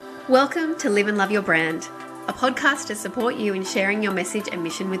Welcome to Live and Love Your Brand, a podcast to support you in sharing your message and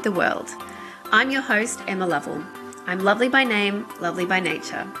mission with the world. I'm your host, Emma Lovell. I'm lovely by name, lovely by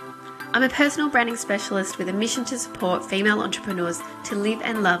nature. I'm a personal branding specialist with a mission to support female entrepreneurs to live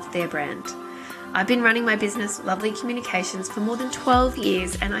and love their brand. I've been running my business, Lovely Communications, for more than 12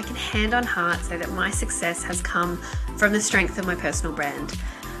 years, and I can hand on heart say that my success has come from the strength of my personal brand.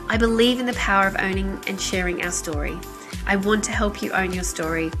 I believe in the power of owning and sharing our story. I want to help you own your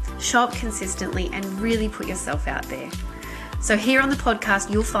story, show up consistently, and really put yourself out there. So here on the podcast,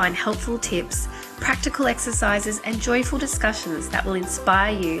 you'll find helpful tips, practical exercises, and joyful discussions that will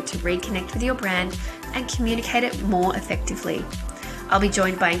inspire you to reconnect with your brand and communicate it more effectively. I'll be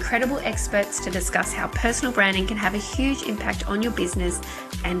joined by incredible experts to discuss how personal branding can have a huge impact on your business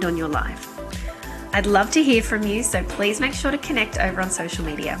and on your life. I'd love to hear from you, so please make sure to connect over on social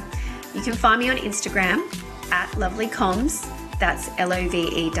media. You can find me on Instagram at lovelycoms, that's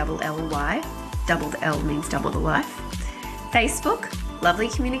Lovely, double the L means double the life. Facebook, Lovely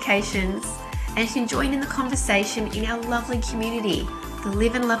Communications, and you can join in the conversation in our lovely community, the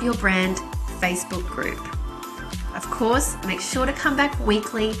Live and Love Your Brand Facebook group. Of course, make sure to come back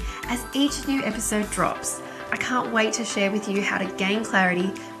weekly as each new episode drops. I can't wait to share with you how to gain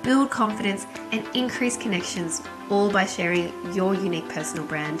clarity, build confidence, and increase connections, all by sharing your unique personal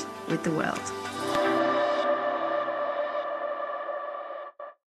brand with the world.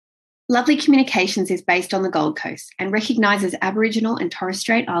 Lovely Communications is based on the Gold Coast and recognises Aboriginal and Torres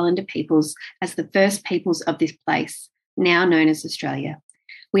Strait Islander peoples as the first peoples of this place, now known as Australia.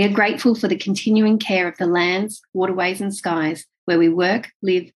 We are grateful for the continuing care of the lands, waterways and skies where we work,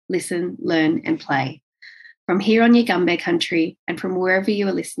 live, listen, learn and play. From here on Yugambeh country and from wherever you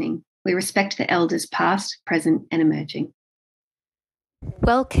are listening, we respect the elders past, present and emerging.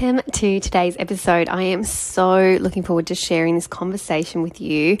 Welcome to today's episode. I am so looking forward to sharing this conversation with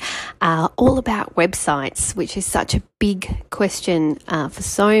you all about websites, which is such a big question for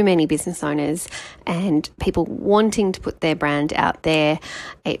so many business owners and people wanting to put their brand out there.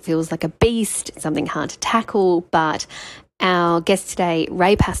 It feels like a beast, something hard to tackle, but our guest today,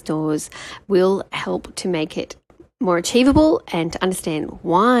 Ray Pastors, will help to make it more achievable and to understand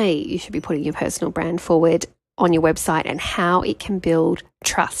why you should be putting your personal brand forward on your website and how it can build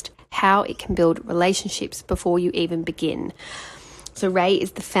trust, how it can build relationships before you even begin. So Ray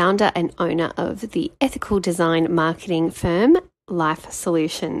is the founder and owner of the ethical design marketing firm Life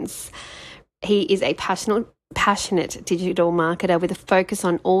Solutions. He is a passionate digital marketer with a focus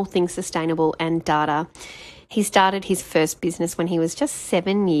on all things sustainable and data. He started his first business when he was just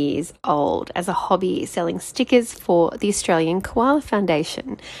 7 years old as a hobby, selling stickers for the Australian Koala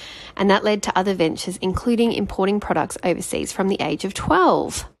Foundation. And that led to other ventures, including importing products overseas from the age of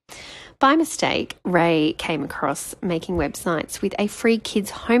 12. By mistake, Ray came across making websites with a free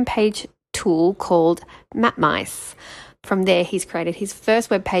kids homepage tool called MapMice. From there, he's created his first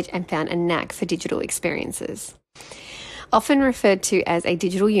webpage and found a knack for digital experiences. Often referred to as a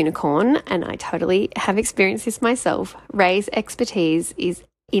digital unicorn, and I totally have experienced this myself, Ray's expertise is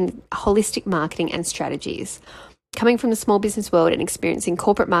in holistic marketing and strategies. Coming from the small business world and experiencing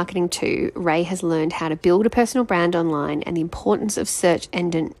corporate marketing too, Ray has learned how to build a personal brand online and the importance of search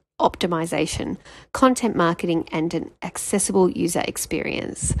engine optimization, content marketing, and an accessible user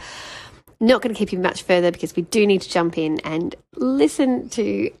experience. Not going to keep you much further because we do need to jump in and listen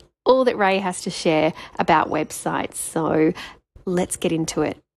to all that Ray has to share about websites. So let's get into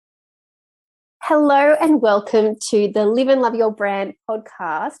it. Hello and welcome to the Live and Love Your Brand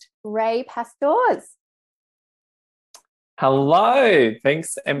podcast, Ray Pastors. Hello.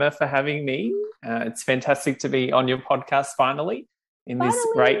 Thanks, Emma, for having me. It's fantastic to be on your podcast finally in this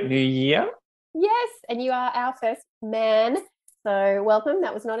great new year. Yes, and you are our first man. So welcome.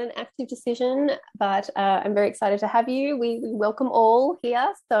 That was not an active decision, but I'm very excited to have you. We welcome all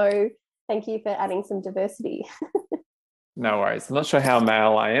here. So thank you for adding some diversity. No worries. I'm not sure how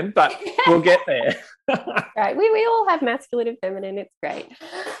male I am, but we'll get there. Right. We all have masculine and feminine. It's great.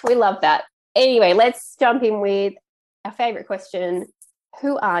 We love that. Anyway, let's jump in with our favorite question.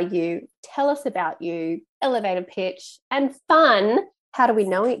 Who are you? Tell us about you. Elevator pitch and fun. How do we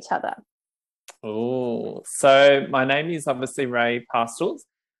know each other? Oh, so my name is obviously Ray Pastors.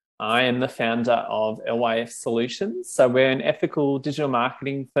 I am the founder of LYF Solutions. So we're an ethical digital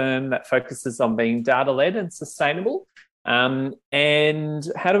marketing firm that focuses on being data-led and sustainable. And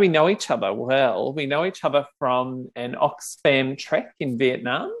how do we know each other? Well, we know each other from an Oxfam trek in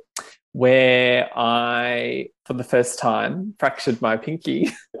Vietnam, where I, for the first time, fractured my pinky.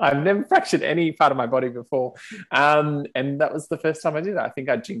 I've never fractured any part of my body before. And that was the first time I did it. I think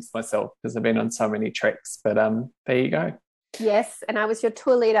I jinxed myself because I've been on so many treks, but there you go. Yes, and I was your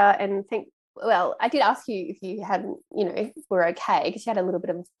tour leader, and well, I did ask you if you hadn't, were okay, because you had a little bit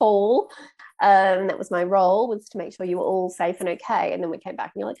of a fall. That was my role, was to make sure you were all safe and okay. And then we came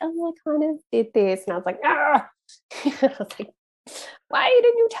back and you're like, oh, I kind of did this. And I was like, ah. I was like, why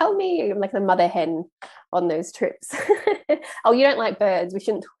didn't you tell me? I'm like the mother hen on those trips. Oh, you don't like birds. We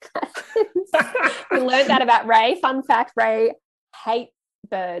shouldn't talk that. We learned that about Ray. Fun fact, Ray hates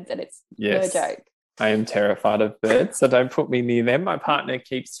birds, and it's no joke. I am terrified of birds, so don't put me near them. My partner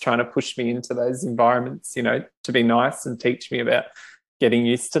keeps trying to push me into those environments, to be nice and teach me about getting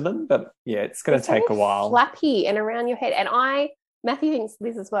used to them. But yeah, it's going to take a while. Flappy and around your head. And Matthew thinks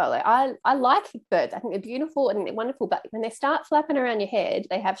this as well. Like, I like birds. I think they're beautiful and wonderful, but when they start flapping around your head,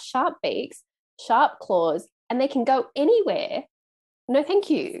 they have sharp beaks, sharp claws, and they can go anywhere. No,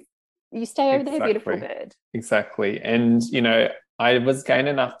 thank you. You stay over there, beautiful bird. Exactly. And, I was game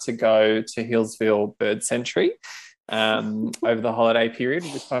enough to go to Healesville Bird Sanctuary over the holiday period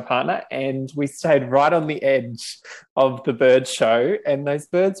with my partner, and we stayed right on the edge of the bird show, and those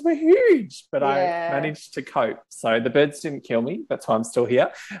birds were huge, but I managed to cope. So the birds didn't kill me. That's why I'm still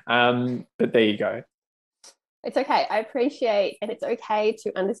here. But there you go. It's okay. I appreciate, and it's okay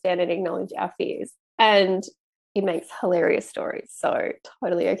to understand and acknowledge our fears. And it makes hilarious stories. So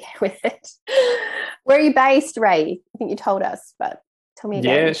totally okay with it. Where are you based, Ray? I think you told us, but tell me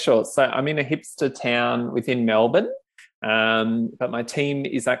again. Yeah, sure. So I'm in a hipster town within Melbourne, but my team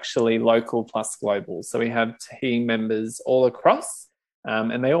is actually local plus global. So we have team members all across,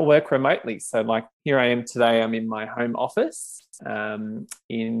 and they all work remotely. So like here I am today, I'm in my home office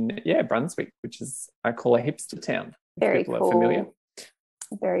in Brunswick, which is, I call a hipster town. Very People cool. are familiar.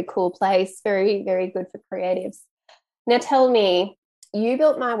 Very cool place. Very, very good for creatives. Now tell me, you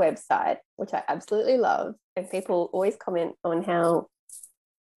built my website, which I absolutely love, and people always comment on how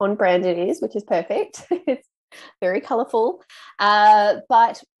on brand it is, which is perfect. It's very colourful.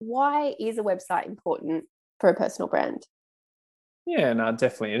 But why is a website important for a personal brand? Yeah, no,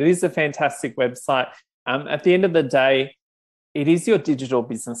 definitely. It is a fantastic website. At the end of the day, it is your digital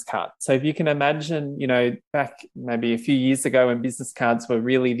business card. So if you can imagine, back maybe a few years ago when business cards were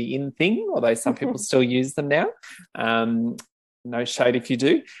really the in thing, although some people still use them now, no shade if you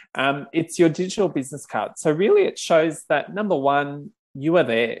do, it's your digital business card. So really it shows that, number one, you are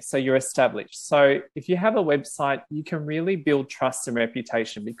there, so you're established. So if you have a website, you can really build trust and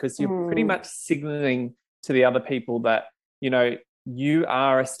reputation, because you're pretty much signaling to the other people that, you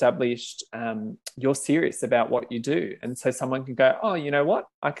are established, you're serious about what you do. And so someone can go, oh, you know what?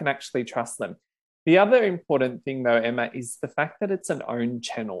 I can actually trust them. The other important thing though, Emma, is the fact that it's an own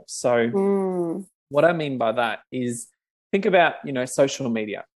channel. So what I mean by that is, think about, social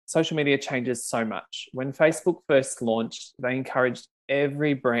media. Social media changes so much. When Facebook first launched, they encouraged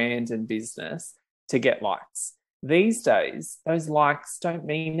every brand and business to get likes. These days, those likes don't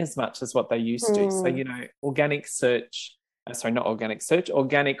mean as much as what they used to. So,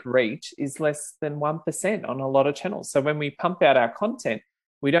 organic reach is less than 1% on a lot of channels. So when we pump out our content,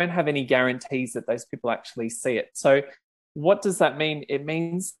 we don't have any guarantees that those people actually see it. So what does that mean? It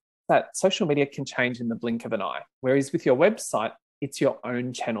means that social media can change in the blink of an eye. Whereas with your website, it's your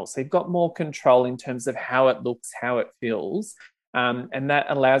own channel. So you've got more control in terms of how it looks, how it feels. And that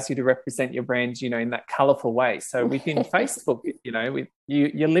allows you to represent your brand, in that colourful way. So within Facebook,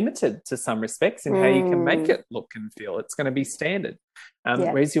 you're limited to some respects in how you can make it look and feel. It's going to be standard.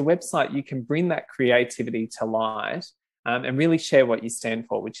 Whereas your website, you can bring that creativity to light and really share what you stand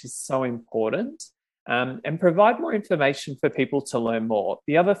for, which is so important, and provide more information for people to learn more.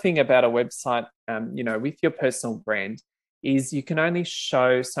 The other thing about a website, with your personal brand, is you can only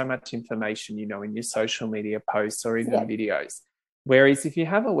show so much information, in your social media posts or even videos. Whereas if you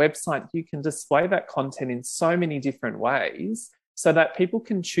have a website, you can display that content in so many different ways so that people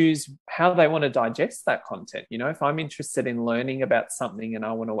can choose how they want to digest that content. If I'm interested in learning about something and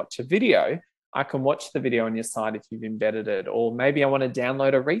I want to watch a video, I can watch the video on your site if you've embedded it. Or maybe I want to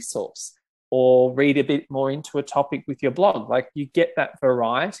download a resource or read a bit more into a topic with your blog. Like, you get that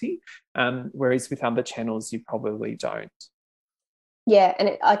variety, whereas with other channels, you probably don't. Yeah,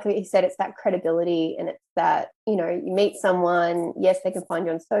 and like you said, it's that credibility, and it's that, you meet someone, yes, they can find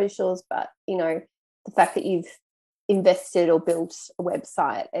you on socials, but, the fact that you've invested or built a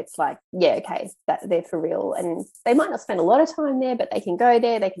website, it's like, yeah, okay, that they're for real. And they might not spend a lot of time there, but they can go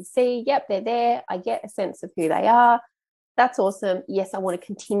there, they can see, yep, they're there. I get a sense of who they are. That's awesome. Yes, I want to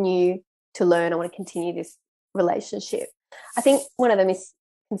continue to learn. I want to continue this relationship. I think one of the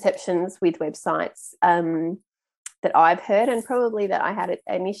misconceptions with websites, that I've heard, and probably that I had it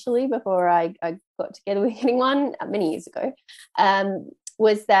initially before I got together with getting one many years ago,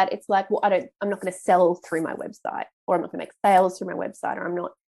 was that it's like, well, I'm not going to sell through my website, or I'm not going to make sales through my website,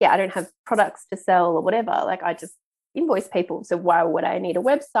 or I don't have products to sell or whatever. Like I just invoice people. So why would I need a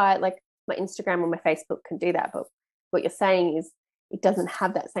website? Like my Instagram or my Facebook can do that. But what you're saying is it doesn't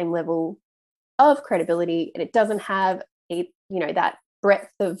have that same level of credibility, and it doesn't have that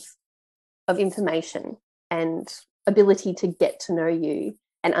breadth of information and ability to get to know you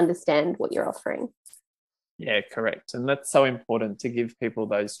and understand what you're offering. Yeah, correct. And that's so important, to give people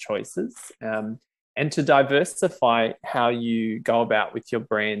those choices, and to diversify how you go about with your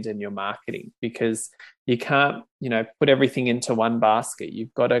brand and your marketing, because you can't, put everything into one basket.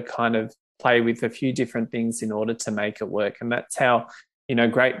 You've got to kind of play with a few different things in order to make it work. And that's how,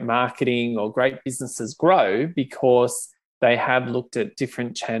 great marketing or great businesses grow, because they have looked at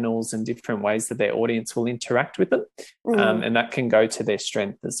different channels and different ways that their audience will interact with them. And that can go to their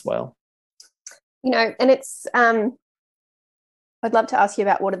strength as well. And it's, I'd love to ask you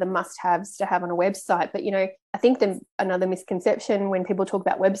about what are the must-haves to have on a website. But, I think another misconception when people talk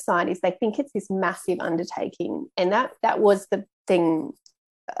about website is they think it's this massive undertaking. And that was the thing,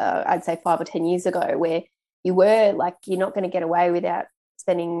 I'd say 5 or 10 years ago, where you were like, you're not going to get away without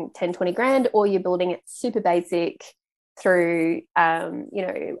spending 10, 20 grand, or you're building it super basic through, a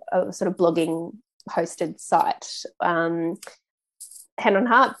sort of blogging hosted site. Hand on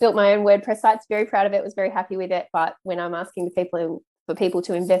heart, built my own WordPress sites, very proud of it, was very happy with it. But when I'm asking for people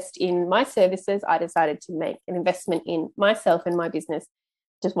to invest in my services, I decided to make an investment in myself and my business,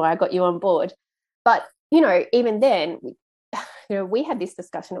 which is why I got you on board. But, even then, we had this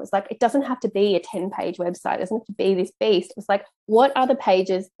discussion. It was like, it doesn't have to be a 10-page website. It doesn't have to be this beast. It was like, what are the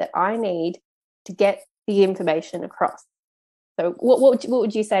pages that I need to get the information across? So what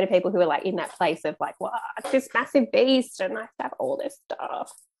would you say to people who are like in that place of like, wow, this massive beast and I have to have all this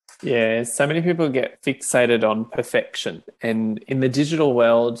stuff? Yeah, so many people get fixated on perfection. And in the digital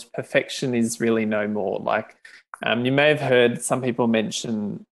world, perfection is really no more. Like, you may have heard some people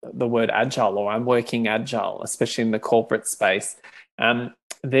mention the word agile, or I'm working agile, especially in the corporate space.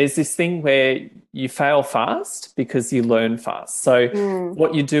 There's this thing where you fail fast because you learn fast. So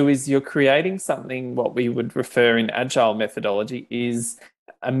what you do is you're creating something, what we would refer in agile methodology is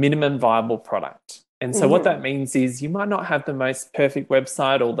a minimum viable product. And so what that means is you might not have the most perfect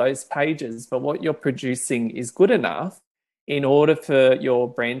website or those pages, but what you're producing is good enough in order for your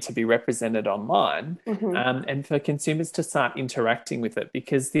brand to be represented online, and for consumers to start interacting with it.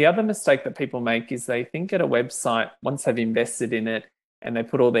 Because the other mistake that people make is they think at a website, once they've invested in it and they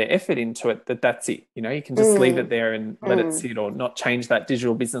put all their effort into it, that's it. You can just leave it there and let it sit, or not change that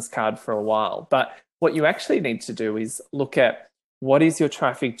digital business card for a while. But what you actually need to do is look at, what is your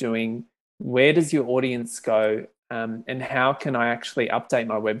traffic doing? Where does your audience go? And how can I actually update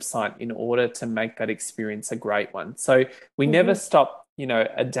my website in order to make that experience a great one? So we never stop,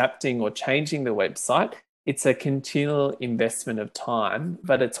 adapting or changing the website. It's a continual investment of time,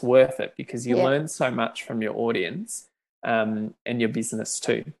 but it's worth it because you learn so much from your audience, and your business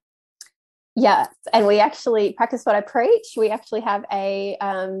too. Yes, and we actually practice what I preach. We actually have a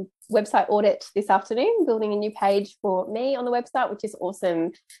website audit this afternoon, building a new page for me on the website, which is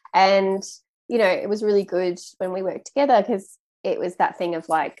awesome. And it was really good when we worked together, because it was that thing of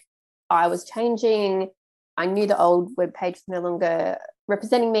like, I was changing. I knew the old web page was no longer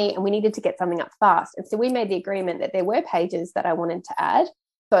representing me, and we needed to get something up fast. And so we made the agreement that there were pages that I wanted to add,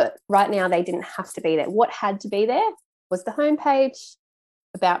 but right now they didn't have to be there. What had to be there was the homepage,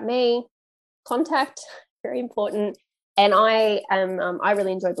 about me, contact, very important. And I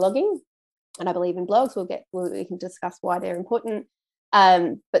really enjoy blogging, and I believe in blogs. We can discuss why they're important.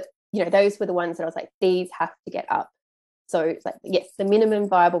 But those were the ones that I was like, these have to get up. So it's like, yes, the minimum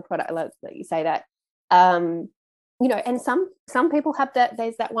viable product. I love that you say that. And some people have that.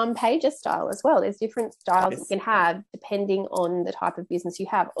 There's that one pager style as well. There's different styles you can have depending on the type of business you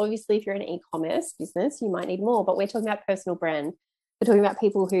have. Obviously, if you're an e-commerce business, you might need more. But we're talking about personal brand. We're talking about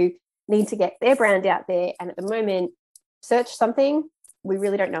people who need to get their brand out there. And at the moment, search something, we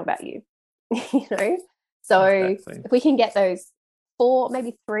really don't know about you. So exactly. If we can get those 4,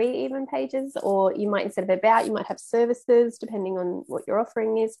 maybe 3 even pages, or you might, instead of about, you might have services depending on what your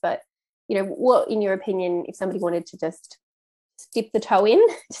offering is. But what, in your opinion, if somebody wanted to just dip the toe in,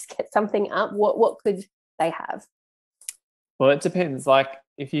 just get something up, what could they have? Well, it depends. Like,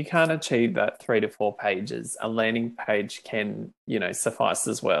 if you can't achieve that 3 to 4 pages, a landing page can, suffice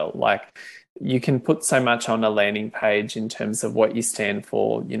as well. Like, you can put so much on a landing page in terms of what you stand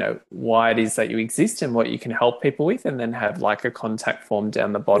for, why it is that you exist and what you can help people with, and then have like a contact form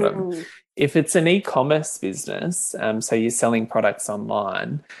down the bottom. If it's an e-commerce business, so you're selling products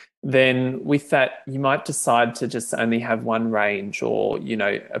online, then with that, you might decide to just only have one range or,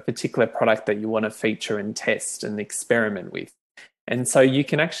 a particular product that you want to feature and test and experiment with. And so you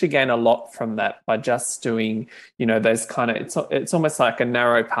can actually gain a lot from that by just doing, those kind of, it's almost like a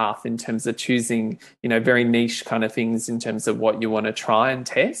narrow path in terms of choosing, very niche kind of things in terms of what you want to try and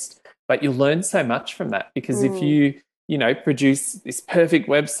test. But you'll learn so much from that because if you, produce this perfect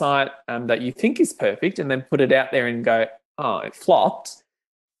website that you think is perfect and then put it out there and go, oh, it flopped,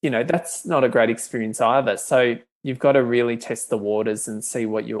 that's not a great experience either. So you've got to really test the waters and see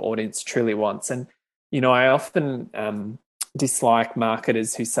what your audience truly wants. And, I often dislike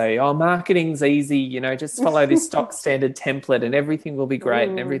marketers who say, oh, marketing's easy, just follow this stock standard template and everything will be great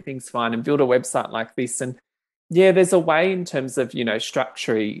and everything's fine and build a website like this. And yeah, there's a way in terms of,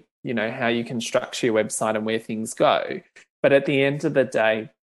 structuring, how you can structure your website and where things go. But at the end of the day,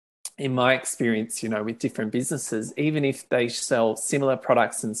 in my experience, with different businesses, even if they sell similar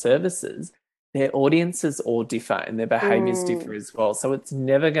products and services, their audiences all differ and their behaviors differ as well. So it's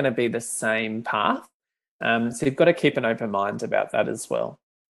never going to be the same path. So you've got to keep an open mind about that as well.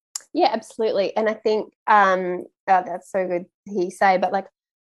 Yeah, absolutely. And I think that's so good to hear you say, but like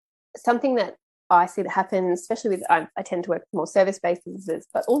something that I see that happens, especially with, I tend to work with more service-based businesses,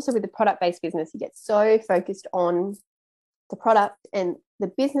 but also with the product-based business, you get so focused on the product and the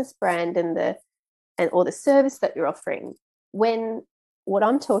business brand or the service that you're offering, when what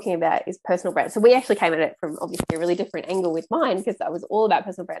I'm talking about is personal brand. So we actually came at it from obviously a really different angle with mine, because I was all about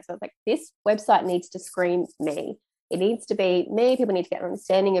personal brand. So I was like, this website needs to scream me. It needs to be me. People need to get an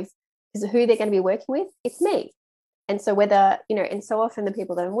understanding of who they're going to be working with. It's me. And so whether, and so often the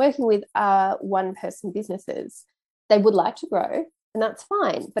people that I'm working with are one-person businesses. They would like to grow, and that's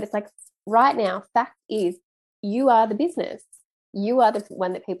fine. But it's like, right now, fact is, you are the business. You are the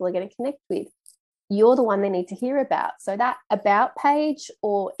one that people are going to connect with. You're the one they need to hear about. So that about page,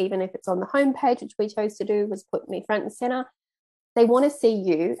 or even if it's on the homepage, which we chose to do, was put me front and center. They want to see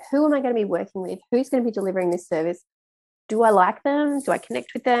you. Who am I going to be working with? Who's going to be delivering this service? Do I like them? Do I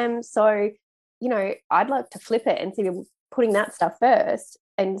connect with them? So, I'd like to flip it and see people putting that stuff first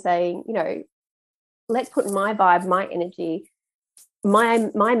and saying, let's put my vibe, my energy, my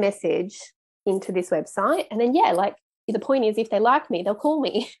message into this website. And then, the point is, if they like me, they'll call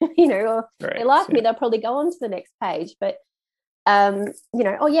me, or right, they like me, they'll probably go on to the next page. But, oh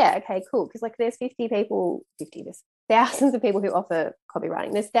yeah, okay, cool. Because there's there's thousands of people who offer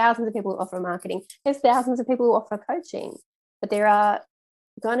copywriting. There's thousands of people who offer marketing. There's thousands of people who offer coaching. But there are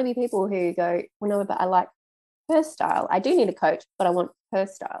going to be people who go, well, no, but I like her style. I do need a coach, but I want her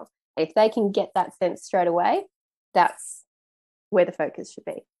style. And if they can get that sense straight away, that's where the focus should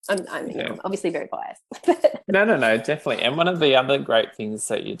be. I'm obviously very biased. No, definitely. And one of the other great things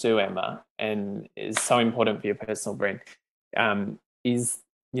that you do, Emma, and is so important for your personal brand, is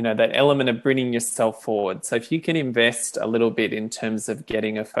that element of bringing yourself forward. So if you can invest a little bit in terms of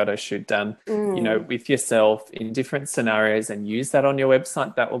getting a photo shoot done, with yourself in different scenarios and use that on your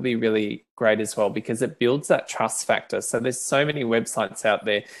website, that will be really great as well, because it builds that trust factor. So there's so many websites out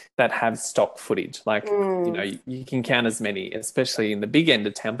there that have stock footage, you can count as many, especially in the big end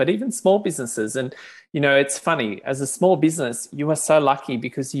of town, but even small businesses. And it's funny, as a small business, you are so lucky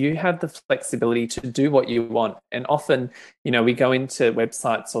because you have the flexibility to do what you want. And often, we go into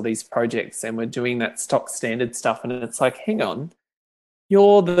websites or these projects and we're doing that stock standard stuff, and it's like, hang on,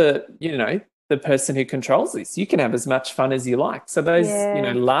 you're the person who controls this. You can have as much fun as you like. So those,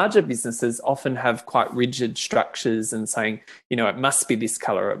 larger businesses often have quite rigid structures and saying, it must be this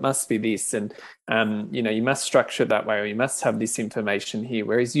color, it must be this. And, you must structure it that way, or you must have this information here.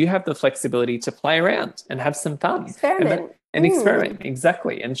 Whereas you have the flexibility to play around and have some fun. Experiment. And experiment,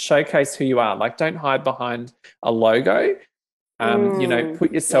 exactly. And showcase who you are. Don't hide behind a logo.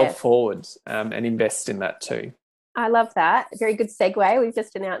 Put yourself forward and invest in that too. I love that. Very good segue. We've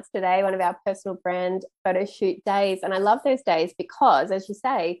just announced today one of our personal brand photo shoot days. And I love those days because, as you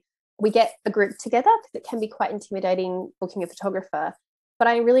say, we get a group together, because it can be quite intimidating booking a photographer. But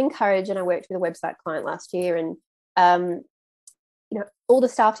I really encourage, and I worked with a website client last year, and, all the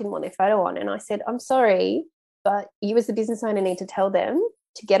staff didn't want their photo on. And I said, I'm sorry, but you as the business owner need to tell them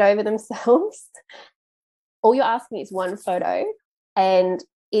to get over themselves. All you're asking is one photo, and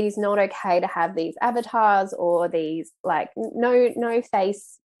it is not okay to have these avatars or these no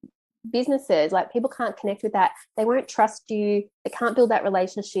face businesses. People can't connect with that. They won't trust you. They can't build that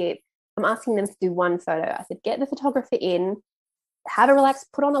relationship. I'm asking them to do one photo. I said, get the photographer in, have a relaxed,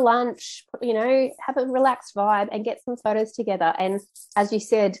 put on a lunch, have a relaxed vibe and get some photos together. And as you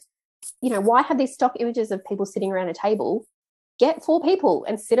said, why have these stock images of people sitting around a table? get 4 people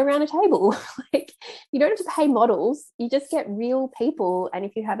and sit around a table. Like, you don't have to pay models, you just get real people. And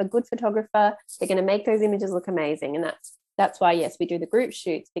if you have a good photographer, they're going to make those images look amazing. And that's why, yes, we do the group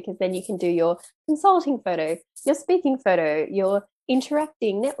shoots, because then you can do your consulting photo, your speaking photo, your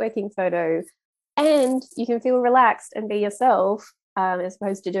interacting networking photo, and you can feel relaxed and be yourself, as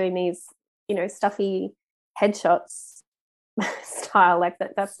opposed to doing these, stuffy headshots style. Like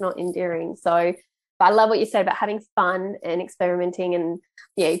that's not endearing. So, but I love what you said about having fun and experimenting, and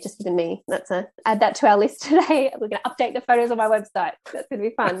just been me. Add that to our list today. We're going to update the photos on my website. That's going to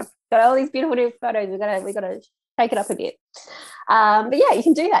be fun. Got all these beautiful new photos. We got to shake it up a bit. But yeah, you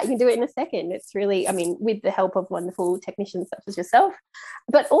can do that. You can do it in a second. It's really, with the help of wonderful technicians such as yourself.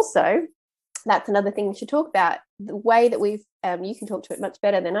 But also, that's another thing we should talk about. The way that we've, you can talk to it much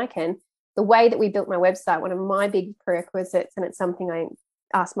better than I can. The way that we built my website, one of my big prerequisites, and it's something I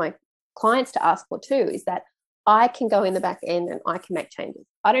ask my clients to ask for too, is that I can go in the back end and I can make changes.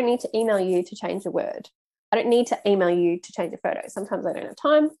 I don't need to email you to change a word. I don't need to email you to change a photo. Sometimes I don't have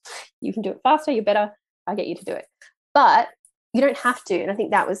time. You can do it faster, you're better. I get you to do it. But you don't have to. And I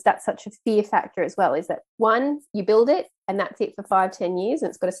think that's such a fear factor as well, is that one, you build it and that's it for 5-10 years and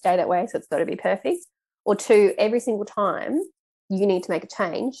it's got to stay that way, so it's got to be perfect. Or two, every single time you need to make a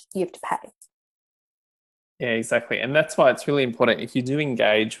change, you have to pay. Yeah, exactly. And that's why it's really important, if you do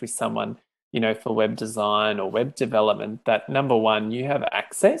engage with someone, for web design or web development, that number one, you have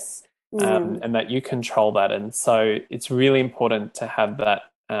access and that you control that. And so it's really important to have that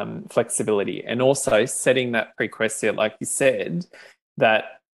flexibility, and also setting that prerequisite, like you said,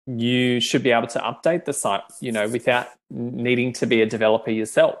 that you should be able to update the site, without needing to be a developer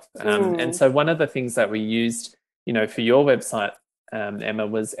yourself. And so one of the things that we used, for your website, Emma,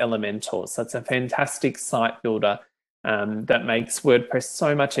 was Elementor. So it's a fantastic site builder that makes WordPress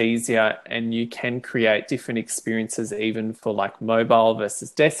so much easier, and you can create different experiences even for like mobile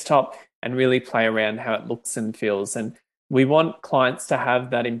versus desktop, and really play around how it looks and feels. And we want clients to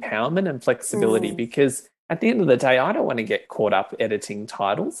have that empowerment and flexibility, because at the end of the day, I don't want to get caught up editing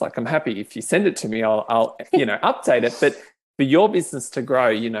titles. Like, I'm happy if you send it to me, I'll update it. But for your business to grow,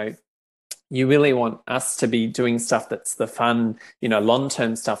 you really want us to be doing stuff that's the fun,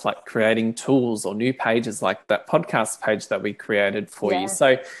 long-term stuff, like creating tools or new pages, like that podcast page that we created for you.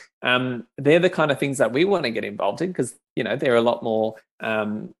 So they're the kind of things that we want to get involved in, because, they're a lot more,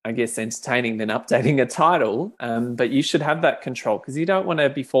 entertaining than updating a title. But you should have that control, because you don't want to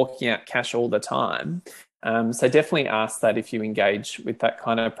be forking out cash all the time. So definitely ask that if you engage with that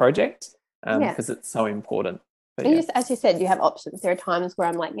kind of project, because it's so important. But and just, as you said, you have options. There are times where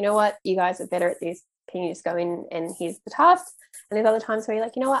I'm like, you know what, you guys are better at this. Can you just go in and here's the task? And there's other times where you're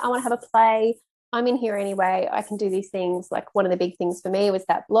like, you know what, I want to have a play. I'm in here anyway. I can do these things. Like, one of the big things for me was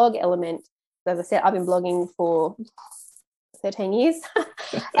that blog element. As I said, I've been blogging for 13 years.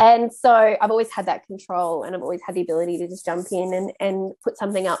 And so I've always had that control, and I've always had the ability to just jump in and put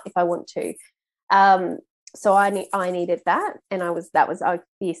something up if I want to. So I needed that, and I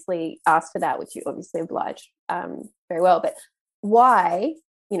obviously asked for that, which you obviously obliged very well. But why,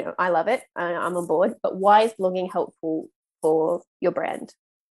 I love it, I'm on board, but why is blogging helpful for your brand?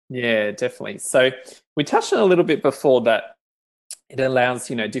 Yeah, definitely. So we touched on a little bit before that it allows,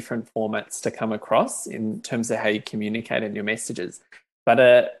 different formats to come across in terms of how you communicate in your messages. But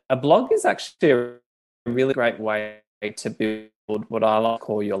a blog is actually a really great way to build what I like to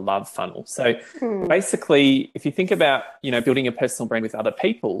call your love funnel. So basically, if you think about, building a personal brand with other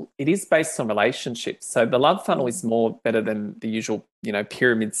people, it is based on relationships. So the love funnel is more better than the usual,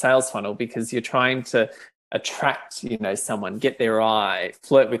 pyramid sales funnel, because you're trying to attract, someone, get their eye,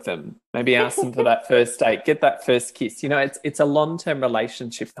 flirt with them, maybe ask them for that first date, get that first kiss. It's a long-term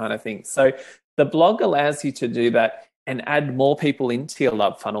relationship kind of thing. So the blog allows you to do that and add more people into your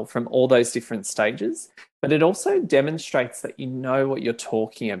love funnel from all those different stages. But it also demonstrates that you know what you're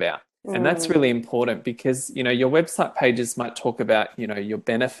talking about. And that's really important, because, your website pages might talk about, your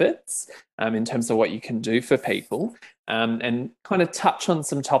benefits in terms of what you can do for people, and kind of touch on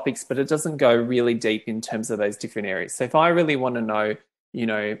some topics, but it doesn't go really deep in terms of those different areas. So if I really want to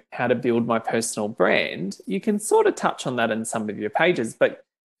know, how to build my personal brand, you can sort of touch on that in some of your pages. But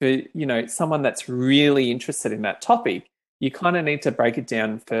for, someone that's really interested in that topic, you kind of need to break it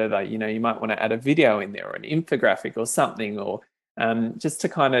down further. You might want to add a video in there, or an infographic or something, or just to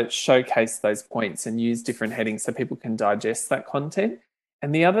kind of showcase those points and use different headings so people can digest that content.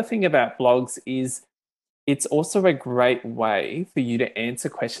 And the other thing about blogs is it's also a great way for you to answer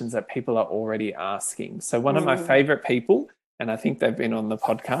questions that people are already asking. So one of my favorite people, and I think they've been on the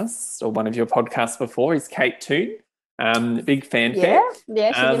podcast or one of your podcasts before, is Kate Toon. Big fanfare.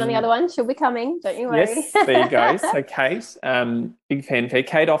 Yeah, she's in on the other one. She'll be coming, don't you worry. Yes, there you go. So Kate, big fanfare.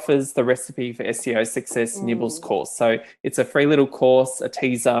 Kate offers the Recipe for SEO Success Nibbles course. So it's a free little course, a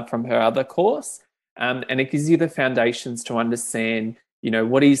teaser from her other course, and it gives you the foundations to understand,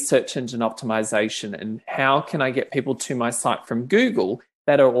 what is search engine optimization and how can I get people to my site from Google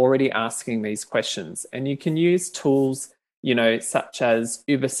that are already asking these questions. And you can use tools, such as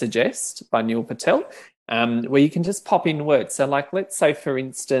Ubersuggest by Neil Patel, where you can just pop in words. So like, let's say, for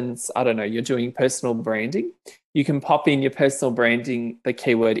instance, I don't know, you're doing personal branding. You can pop in your personal branding, the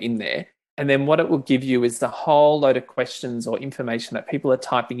keyword in there. And then what it will give you is a whole load of questions or information that people are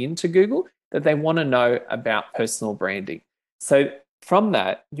typing into Google that they want to know about personal branding. So from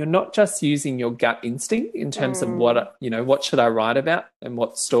that, you're not just using your gut instinct in terms of what should I write about and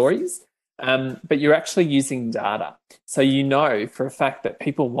what stories, but you're actually using data. So for a fact that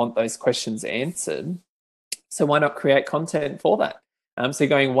people want those questions answered. So why not create content for that? So you're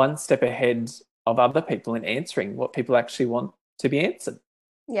going one step ahead of other people and answering what people actually want to be answered.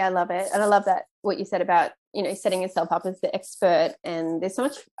 Yeah, I love it. And I love that what you said about, setting yourself up as the expert. And there's so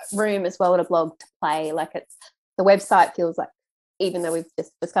much room as well in a blog to play. Like the website feels like, even though we've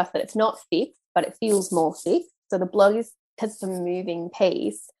just discussed that it's not fixed, but it feels more fixed. So the blog is, because it's a moving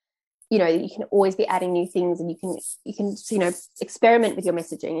piece, you can always be adding new things, and you can experiment with your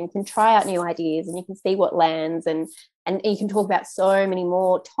messaging, and you can try out new ideas, and you can see what lands, and you can talk about so many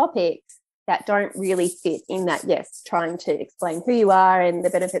more topics that don't really fit in that, trying to explain who you are and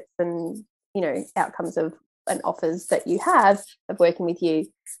the benefits and, outcomes of and offers that you have of working with you.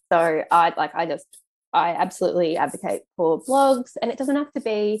 So I absolutely advocate for blogs, and it doesn't have to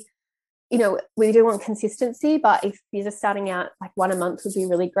be, we do want consistency, but if you're just starting out, like one a month would be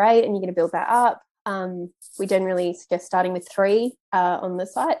really great, and you're going to build that up. We generally suggest starting with 3 on the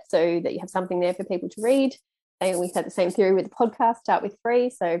site so that you have something there for people to read. And we had the same theory with the podcast, start with 3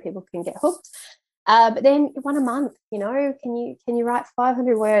 so people can get hooked. But then 1 a month, can you write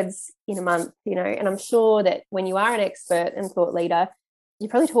 500 words in a month, and I'm sure that when you are an expert and thought leader, you're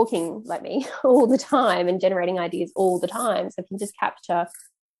probably talking like me all the time and generating ideas all the time. So if you just capture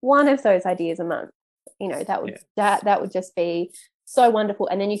one of those ideas a month, that would just be so wonderful.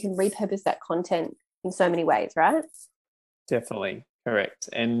 And then you can repurpose that content in so many ways, right? Definitely. Correct.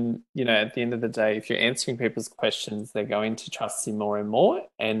 And, at the end of the day, if you're answering people's questions, they're going to trust you more and more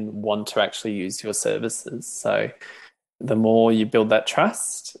and want to actually use your services. So the more you build that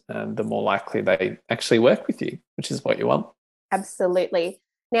trust, the more likely they actually work with you, which is what you want. Absolutely.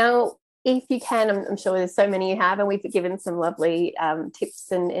 Now, if you can, I'm sure there's so many you have, and we've given some lovely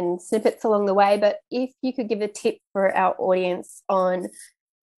tips and snippets along the way, but if you could give a tip for our audience on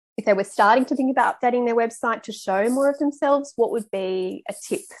if they were starting to think about updating their website to show more of themselves, what would be a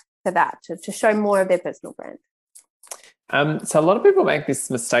tip for that, to show more of their personal brand? So a lot of people make this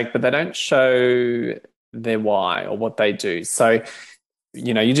mistake, but they don't show their why or what they do. So,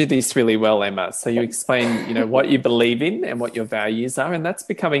 you do this really well, Emma. So you explain, what you believe in and what your values are, and that's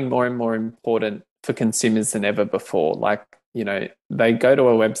becoming more and more important for consumers than ever before. Like, they go to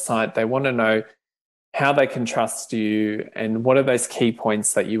a website, they want to know how they can trust you and what are those key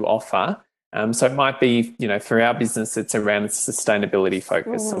points that you offer. So it might be, for our business, it's around sustainability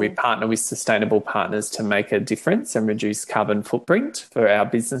focus. So we partner with sustainable partners to make a difference and reduce carbon footprint for our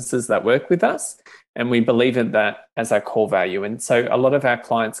businesses that work with us. And we believe in that as our core value. And so a lot of our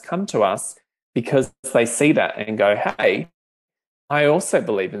clients come to us because they see that and go, hey, I also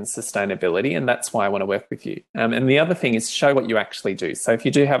believe in sustainability, and that's why I want to work with you. And the other thing is show what you actually do. So if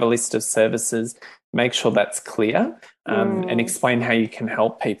you do have a list of services, make sure that's clear and explain how you can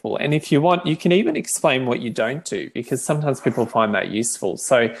help people. And if you want, you can even explain what you don't do, because sometimes people find that useful.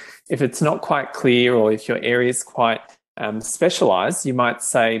 So if it's not quite clear, or if your area is quite specialized, you might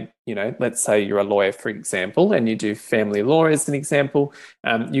say, let's say you're a lawyer, for example, and you do family law as an example.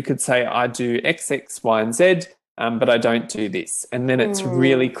 You could say, I do X, X, Y, and Z. But I don't do this. And then it's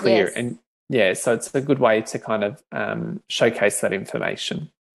really clear. Yes. And so it's a good way to kind of showcase that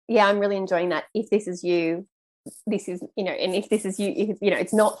information. Yeah, I'm really enjoying that. If this is you, this is, and if this is you,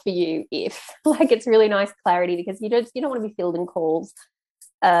 it's not for you, it's really nice clarity, because you don't want to be fielding calls,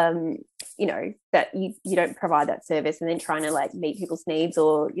 that you don't provide that service and then trying to meet people's needs,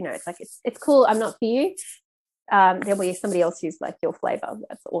 or, it's cool, I'm not for you. There'll be somebody else who's like your flavor.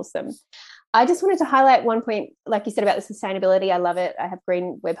 That's awesome. I just wanted to highlight one point, like you said, about the sustainability. I love it. I have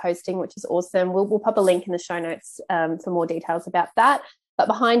green web hosting, which is awesome. We'll pop a link in the show notes for more details about that. But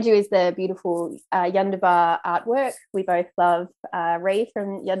behind you is the beautiful Yundabar artwork. We both love Ree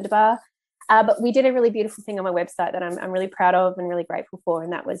from Yundabar. But we did a really beautiful thing on my website that I'm really proud of and really grateful for,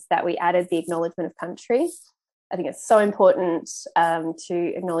 and that was that we added the acknowledgement of country. I think it's so important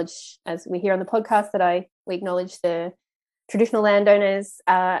to acknowledge, as we hear on the podcast, that we acknowledge the traditional landowners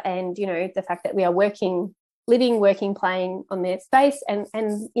and, you know, the fact that we are living, working, playing on their space, and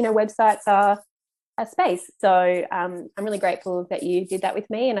you know, websites are a space. So I'm really grateful that you did that with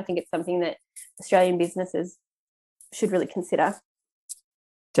me, and I think it's something that Australian businesses should really consider.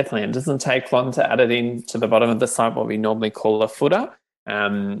 Definitely. It doesn't take long to add it in to the bottom of the site, what we normally call a footer,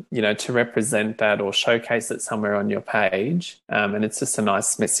 you know, to represent that or showcase it somewhere on your page. And it's just a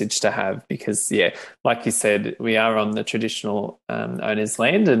nice message to have because, yeah, like you said, we are on the traditional owner's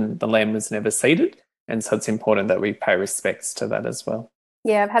land and the land was never ceded. And so it's important that we pay respects to that as well.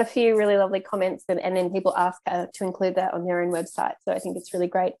 Yeah, I've had a few really lovely comments and then people ask to include that on their own website. So I think it's really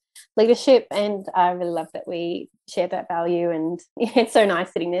great leadership, and I really love that we share that value, and it's so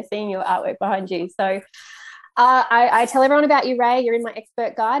nice sitting there seeing your artwork behind you. So I tell everyone about you, Ray. You're in my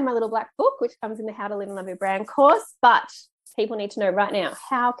expert guide, my little black book, which comes in the How to Live and Love Your Brand course. But people need to know right now,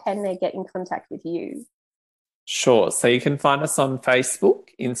 how can they get in contact with you? Sure. So you can find us on Facebook,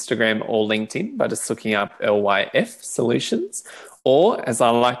 Instagram, or LinkedIn by just looking up LYF Solutions. Or, as I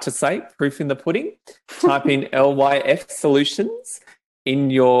like to say, proof in the pudding, type in LYF Solutions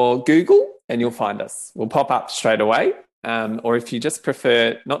in your Google and you'll find us. We'll pop up straight away. Or if you just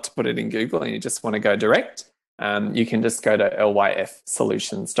prefer not to put it in Google and you just want to go direct, you can just go to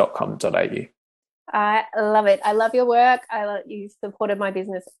lyfsolutions.com.au. I love it. I love your work. You've supported my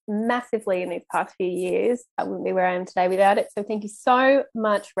business massively in these past few years. I wouldn't be where I am today without it. So thank you so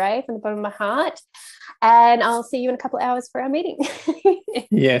much, Ray, from the bottom of my heart. And I'll see you in a couple of hours for our meeting.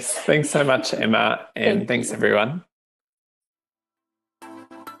 Yes. Thanks so much, Emma. And thanks, everyone.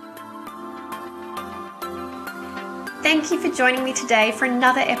 Thank you for joining me today for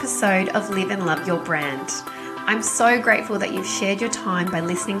another episode of Live and Love Your Brand. I'm so grateful that you've shared your time by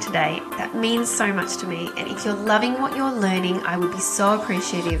listening today. That means so much to me. And if you're loving what you're learning, I would be so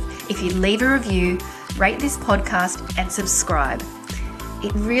appreciative if you'd leave a review, rate this podcast, and subscribe.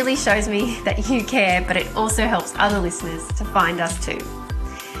 It really shows me that you care, but it also helps other listeners to find us too.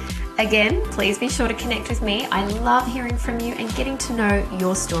 Again, please be sure to connect with me. I love hearing from you and getting to know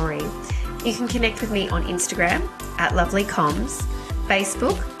your story. You can connect with me on Instagram @LovelyComms,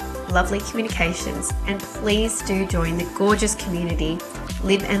 Facebook, Lovely Communications, and please do join the gorgeous community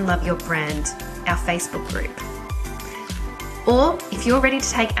Live and Love Your Brand, our Facebook group. Or if you're ready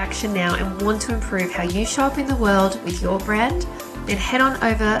to take action now and want to improve how you show up in the world with your brand, then head on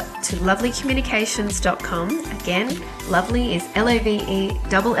over to lovelycommunications.com. Again, lovely is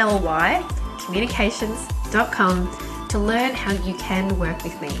LOVELLY, communications.com, to learn how you can work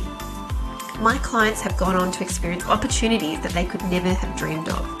with me. My clients have gone on to experience opportunities that they could never have dreamed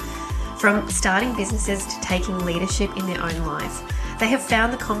of. From starting businesses to taking leadership in their own life, they have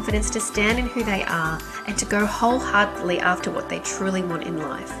found the confidence to stand in who they are and to go wholeheartedly after what they truly want in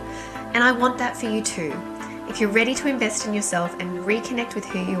life. And I want that for you too. If you're ready to invest in yourself and reconnect with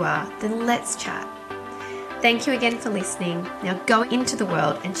who you are, then let's chat. Thank you again for listening. Now go into the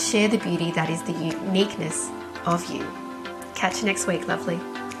world and share the beauty that is the uniqueness of you. Catch you next week, lovely.